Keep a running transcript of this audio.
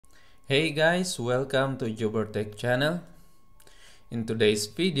Hey guys, welcome to JuberTech channel. In today's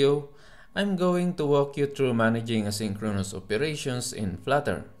video, I'm going to walk you through managing asynchronous operations in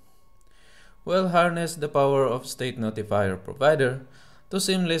Flutter. We'll harness the power of StateNotifierProvider to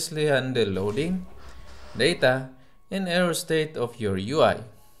seamlessly handle loading, data, and error state of your UI.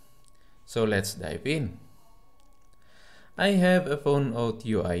 So let's dive in. I have a phone out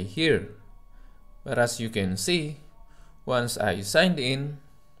UI here, but as you can see, once I signed in,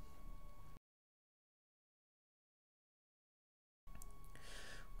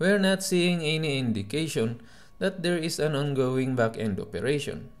 we're not seeing any indication that there is an ongoing backend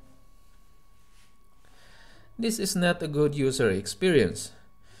operation. This is not a good user experience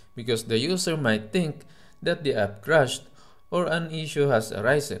because the user might think that the app crashed or an issue has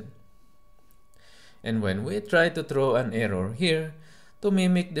arisen. And when we try to throw an error here to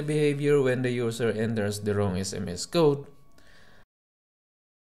mimic the behavior when the user enters the wrong SMS code,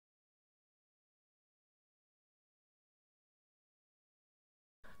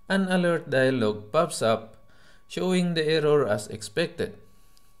 an alert dialog pops up showing the error as expected.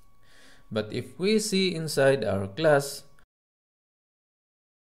 But if we see inside our class,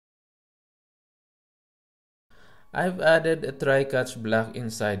 I've added a try-catch block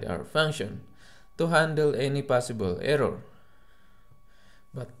inside our function to handle any possible error.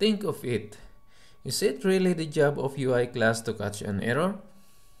 But think of it, is it really the job of UI class to catch an error?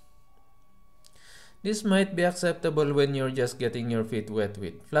 This might be acceptable when you're just getting your feet wet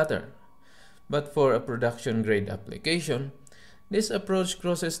with Flutter, but for a production-grade application, this approach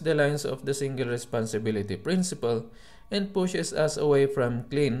crosses the lines of the single responsibility principle and pushes us away from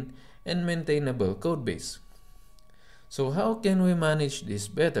clean and maintainable codebase. So how can we manage this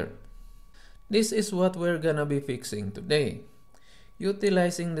better? This is what we're gonna be fixing today,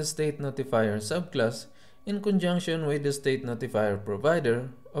 utilizing the StateNotifier subclass in conjunction with the StateNotifierProvider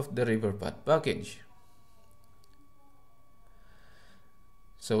of the Riverpod package.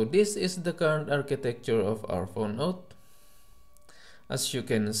 So this is the current architecture of our phone out. As you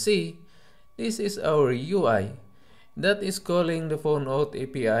can see, this is our UI that is calling the phone out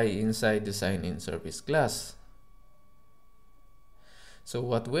API inside the sign-in service class. So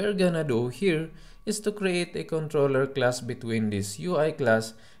what we're gonna do here is to create a controller class between this UI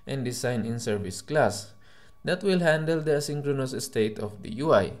class and the sign-in service class that will handle the asynchronous state of the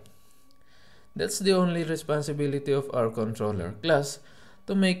UI. That's the only responsibility of our controller class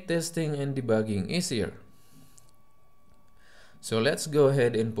to make testing and debugging easier. So let's go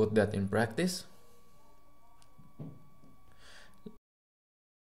ahead and put that in practice.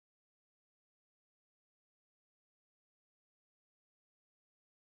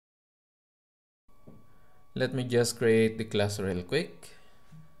 Let me just create the class real quick.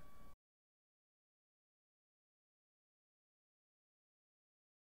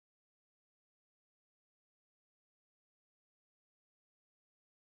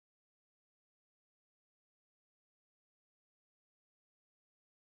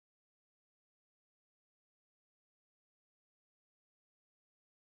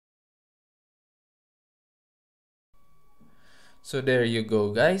 So there you go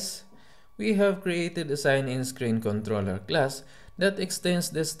guys. We have created a sign-in screen controller class that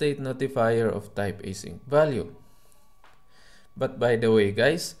extends the state notifier of type async value. But by the way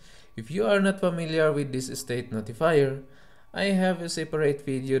guys, if you are not familiar with this state notifier, I have a separate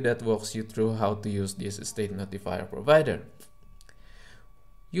video that walks you through how to use this state notifier provider.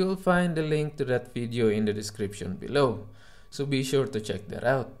 You'll find the link to that video in the description below, so be sure to check that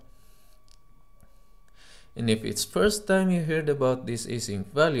out. And if it's first time you heard about this async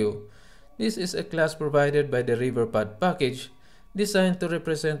value, this is a class provided by the Riverpod package designed to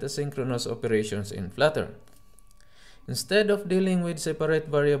represent asynchronous operations in Flutter. Instead of dealing with separate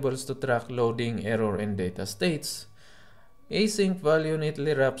variables to track loading, error, and data states, async value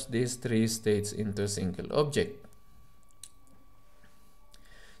neatly wraps these three states into a single object.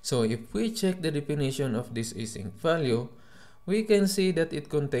 So if we check the definition of this async value, we can see that it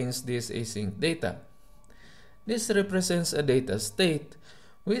contains this async data. This represents a data state,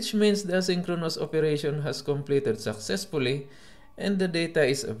 which means the asynchronous operation has completed successfully and the data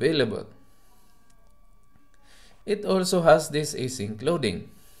is available. It also has this async loading,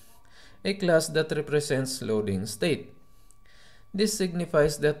 a class that represents loading state. This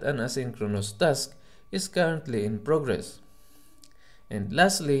signifies that an asynchronous task is currently in progress. And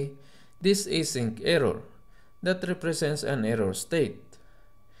lastly, this async error that represents an error state.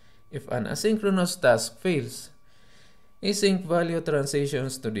 If an asynchronous task fails, async value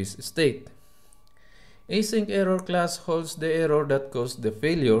transitions to this state. Async error class holds the error that caused the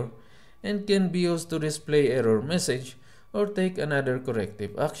failure and can be used to display error message or take another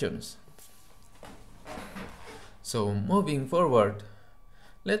corrective actions. So moving forward,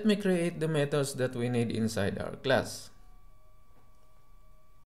 let me create the methods that we need inside our class.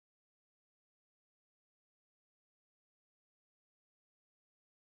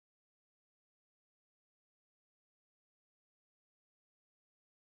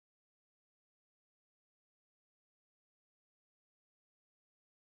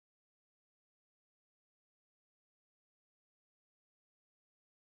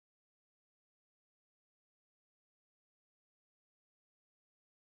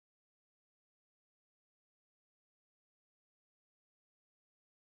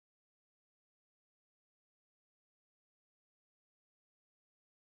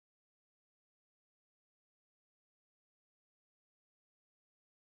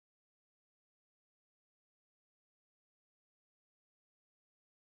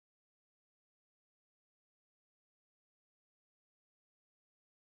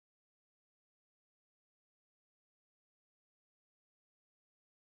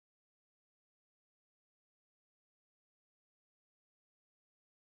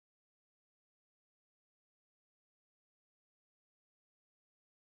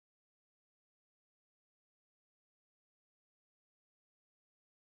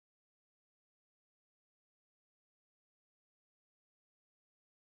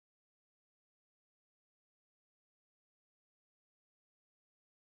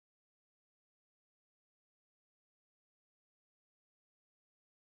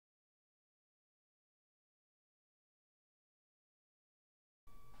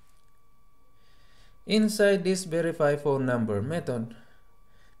 Inside this verify phone number method,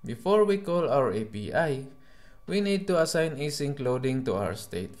 before we call our API, we need to assign async loading to our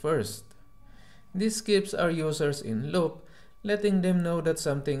state first. This keeps our users in loop, letting them know that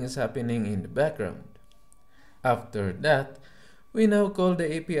something is happening in the background. After that, we now call the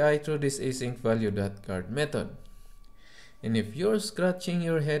API through this async value.card method. And if you're scratching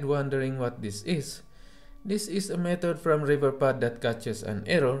your head wondering what this is a method from Riverpod that catches an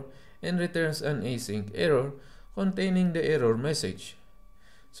error and returns an async error containing the error message.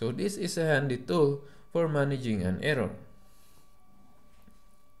 So this is a handy tool for managing an error.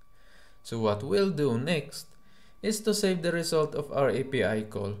 So what we'll do next is to save the result of our API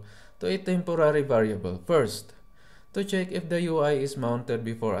call to a temporary variable first to check if the UI is mounted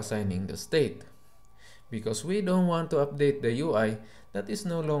before assigning the state, because we don't want to update the UI that is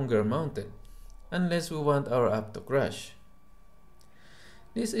no longer mounted unless we want our app to crash.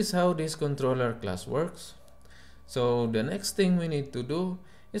 This is how this controller class works. So the next thing we need to do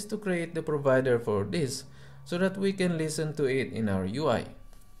is to create the provider for this so that we can listen to it in our UI.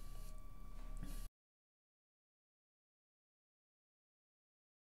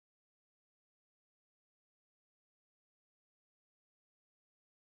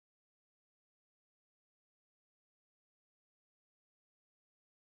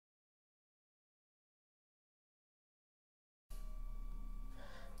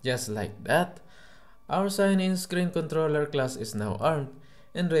 Just like that, our sign-in screen controller class is now armed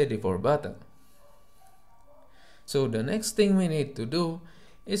and ready for battle. So the next thing we need to do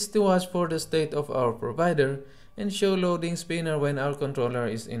is to watch for the state of our provider and show loading spinner when our controller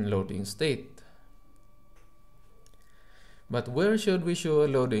is in loading state. But where should we show a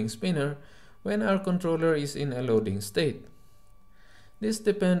loading spinner when our controller is in a loading state? This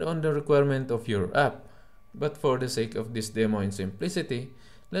depends on the requirement of your app, but for the sake of this demo and simplicity,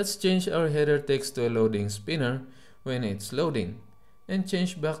 let's change our header text to a loading spinner when it's loading, and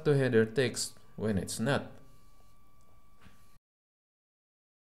change back to header text when it's not.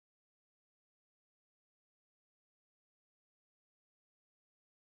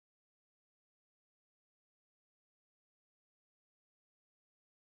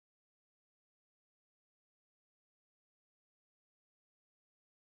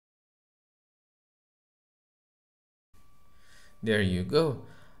 There you go.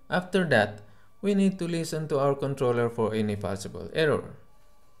 After that, we need to listen to our controller for any possible error.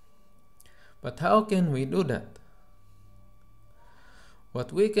 But how can we do that?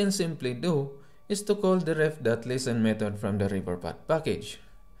 What we can simply do is to call the ref.listen method from the Riverpod package.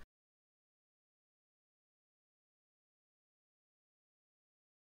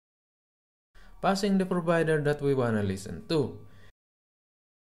 Passing the provider that we want to listen to.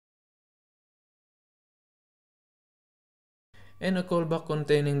 And a callback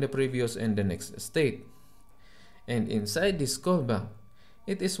containing the previous and the next state. And inside this callback,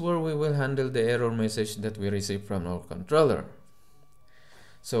 it is where we will handle the error message that we receive from our controller.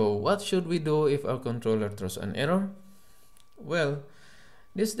 So what should we do if our controller throws an error? Well,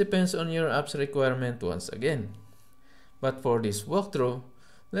 this depends on your app's requirement once again. But for this walkthrough,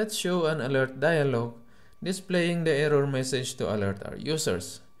 let's show an alert dialog displaying the error message to alert our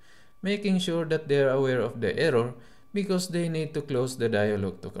users, making sure that they are aware of the error because they need to close the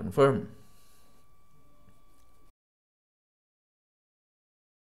dialog to confirm.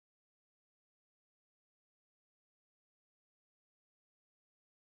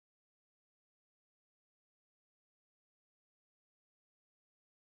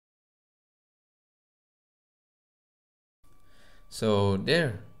 So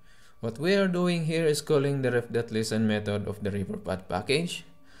there, what we are doing here is calling the ref.listen method of the Riverpod package,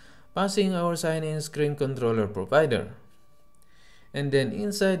 passing our sign-in screen controller provider. And then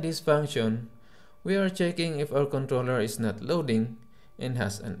inside this function, we are checking if our controller is not loading and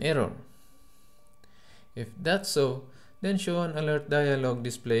has an error. If that's so, then show an alert dialog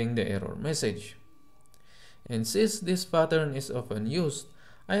displaying the error message. And since this pattern is often used,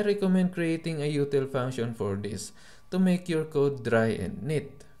 I recommend creating a util function for this to make your code dry and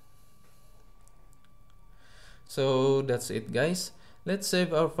neat. So that's it, guys. Let's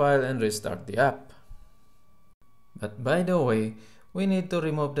save our file and restart the app. But by the way, we need to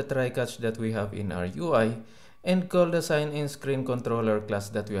remove the try-catch that we have in our UI and call the sign-in screen controller class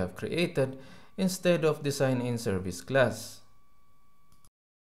that we have created instead of the sign-in service class.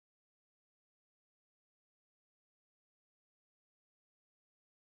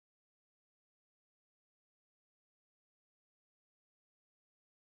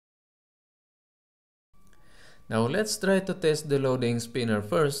 Now let's try to test the loading spinner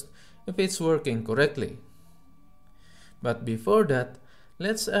first if it's working correctly. But before that,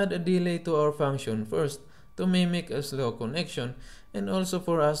 let's add a delay to our function first to mimic a slow connection and also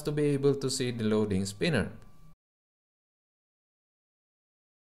for us to be able to see the loading spinner.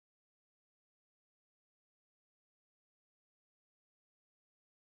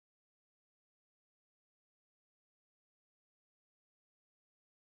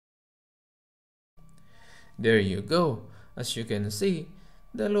 There you go. As you can see,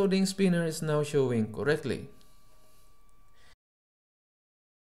 the loading spinner is now showing correctly.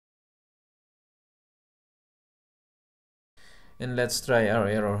 And let's try our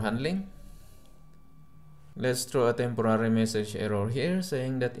error handling. Let's throw a temporary message error here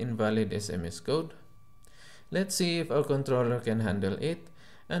saying that invalid SMS code. Let's see if our controller can handle it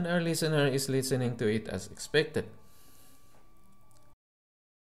and our listener is listening to it as expected.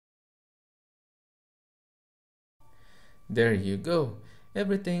 There you go.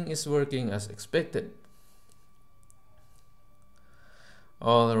 Everything is working as expected.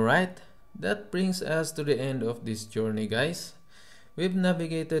 Alright, that brings us to the end of this journey, guys. We've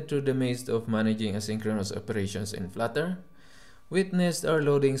navigated through the maze of managing asynchronous operations in Flutter, witnessed our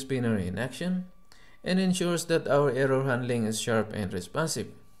loading spinner in action, and ensures that our error handling is sharp and responsive.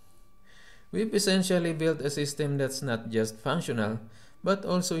 We've essentially built a system that's not just functional, but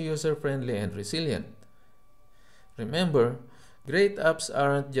also user-friendly and resilient. Remember, great apps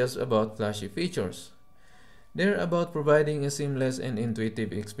aren't just about flashy features. They're about providing a seamless and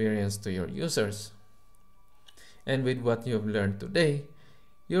intuitive experience to your users. And with what you've learned today,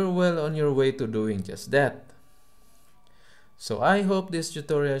 you're well on your way to doing just that. So I hope this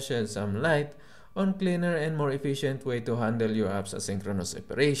tutorial sheds some light on cleaner and more efficient way to handle your app's asynchronous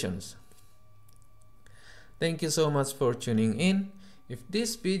operations. Thank you so much for tuning in. If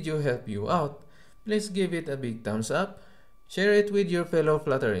this video helped you out, please give it a big thumbs up, share it with your fellow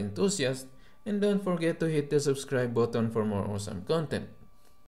Flutter enthusiasts, and don't forget to hit the subscribe button for more awesome content.